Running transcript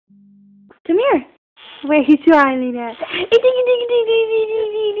Come here. Where are you smiling at?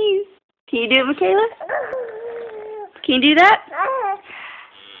 Can you do it, Michaela? Can you do that?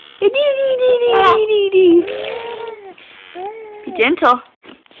 Be gentle.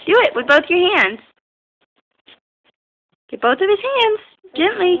 Do it with both your hands. Get both of his hands.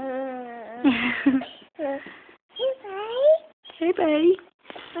 Gently. Hey, buddy.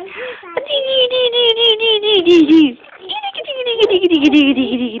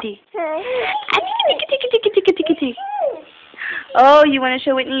 Oh, you want to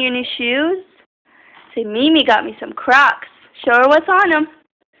show Whitney your new shoes? Say, Mimi got me some Crocs. Show her what's on them.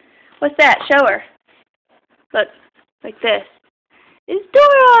 What's that? Show her. Look, like this. It's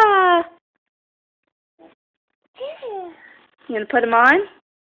Dora! You gonna put them on?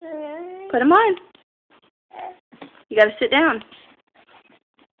 Put them on. You gotta sit down.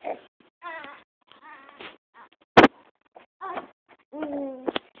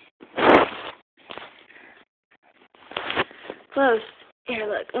 Close. Here,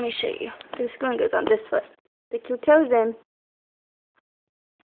 look. Let me show you. This one goes on this foot. Stick your toes in.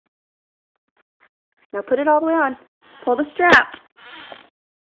 Now put it all the way on. Pull the strap.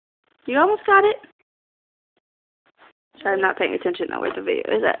 You almost got it. Sorry, I'm not paying attention now where the video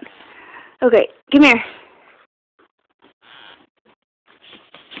is at. Okay, come here.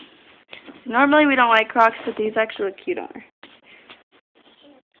 Normally we don't like Crocs, but these actually look cute on her.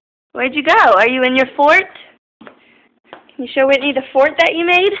 Where'd you go? Are you in your fort? Can you show Whitney the fort that you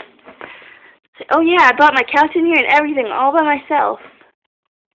made? Say, oh yeah, I brought my couch in here and everything all by myself.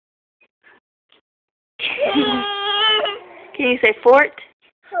 Can you say fort?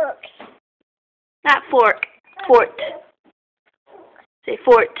 Fork. Not fork. Fort. Say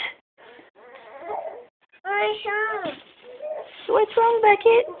fort. What's wrong,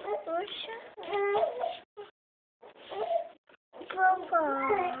 Beckett?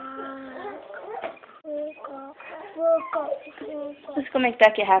 Let's go make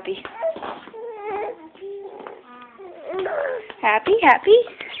Beckett happy. Happy, happy?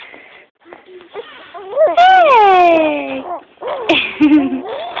 Hey!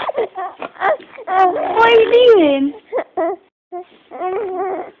 What are you doing?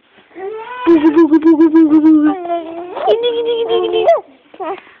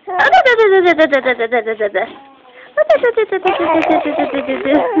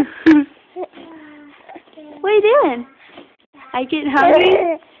 What are you doing? Are you getting hungry?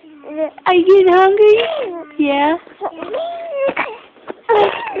 Are you getting hungry? Yeah.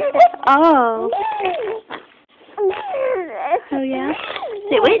 Oh. Oh yeah.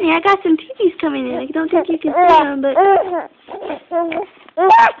 Say, Whitney, I got some TVs coming in. I don't think you can see them, but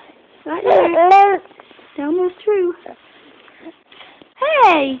right there. They're almost through.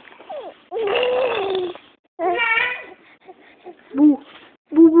 Hey. Boo,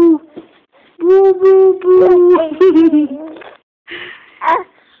 boo, boo, boo, boo, boo.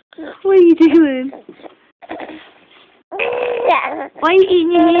 What are you doing? Why are you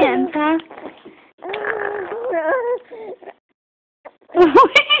eating your hands, huh? What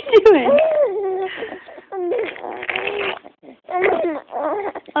are you doing?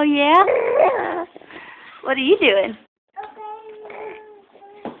 Oh, yeah? What are you doing?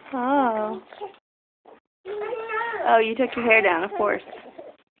 Oh. Oh, you took your hair down, of course.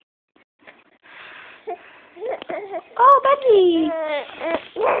 Oh, Becky!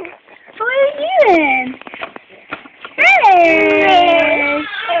 What are you doing? Hey!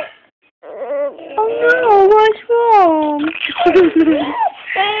 Oh no, what's wrong?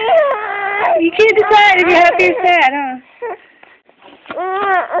 You can't decide if you're happy or sad, huh?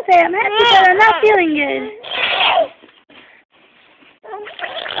 Say, I'm happy, but I'm not feeling good.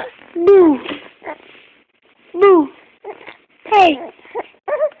 Boo! Boo! Hey!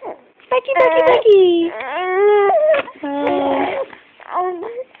 Becky, Becky, Becky!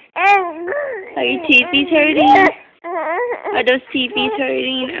 Are your teethies hurting? Are those teethies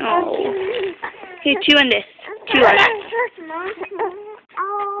hurting? Oh. Here, chew on this. Chew on that.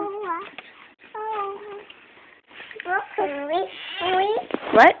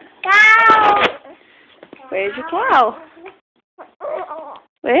 What? Cow! Where's your cow?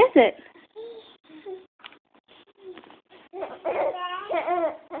 Where is it?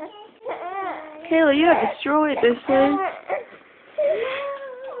 Kayla, you have destroyed this thing.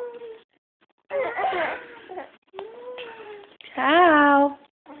 Cow.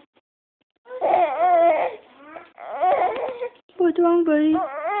 What's wrong, buddy?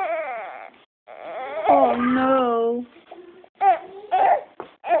 Oh no.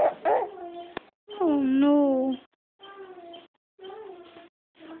 Oh no.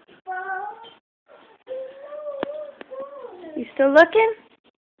 You still looking?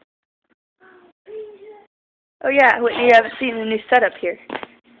 Oh yeah, Whitney, you haven't seen the new setup here.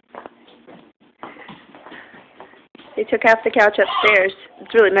 They took half the couch upstairs.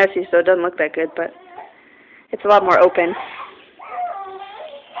 It's really messy, so it doesn't look that good, but it's a lot more open.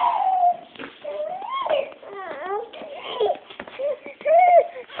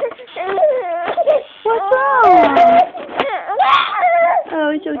 What's wrong? Oh,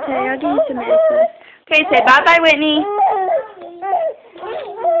 it's okay. I'll give you some medicine. Okay, say bye-bye, Whitney.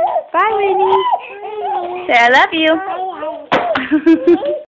 Bye, Whitney. Say I love you.